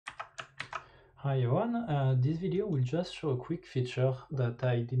Hi everyone, this video will just show a quick feature that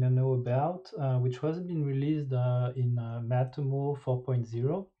I didn't know about, which has been released in Matomo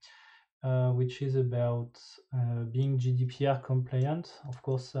 4.0, which is about being GDPR compliant. Of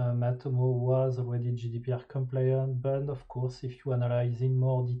course, Matomo was already GDPR compliant, but of course, if you analyze in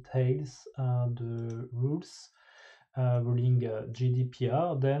more details the rules ruling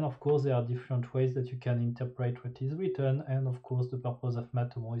GDPR, then of course there are different ways that you can interpret what is written, and of course the purpose of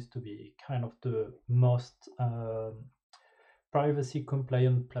Matomo is to be kind of the most privacy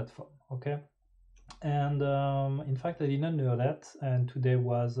compliant platform. Okay, and in fact I didn't know that, and today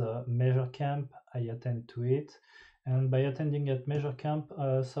was Measure Camp. I attended to it, and by attending at Measure Camp,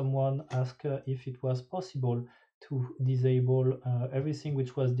 someone asked if it was possible to disable everything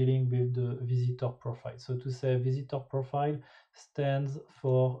which was dealing with the visitor profile. So to say visitor profile stands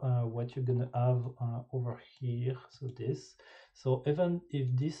for what you're gonna have over here, so this. So even if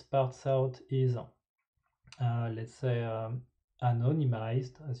this parts out is let's say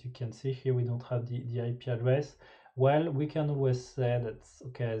anonymized, as you can see here, we don't have the IP address. Well, we can always say that,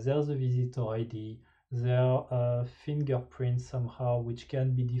 okay, there's a visitor ID, there are fingerprints somehow which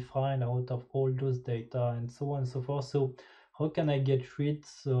can be defined out of all those data, and so on and so forth. So how can I get rid,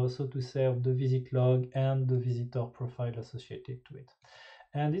 so to say, of the visit log and the visitor profile associated to it?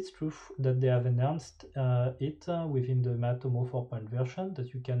 And it's true that they have announced it within the Matomo 4.0 version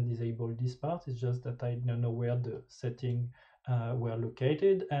that you can disable this part. It's just that I don't know where the settings were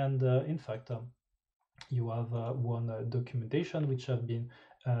located, and in fact you have one documentation which have been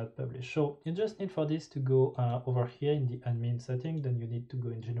published. So you just need for this to go over here in the admin setting, then you need to go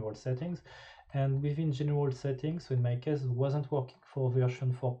in general settings, and within general settings, so in my case it wasn't working for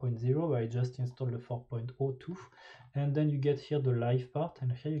version 4.0, I just installed the 4.02, and then you get here the live part,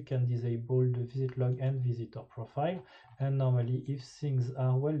 and here you can disable the visit log and visitor profile. And normally if things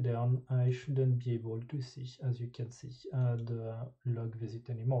are well done, I shouldn't be able to see, as you can see, the log visit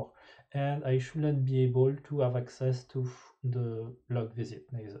anymore, and I shouldn't be able to have access to the log visit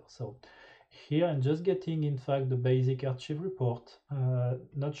neither. So here I'm just getting, in fact, the basic archive report,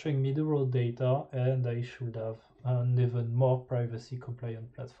 not showing me the raw data, and I should have an even more privacy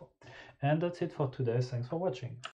compliant platform. And that's it for today. Thanks for watching.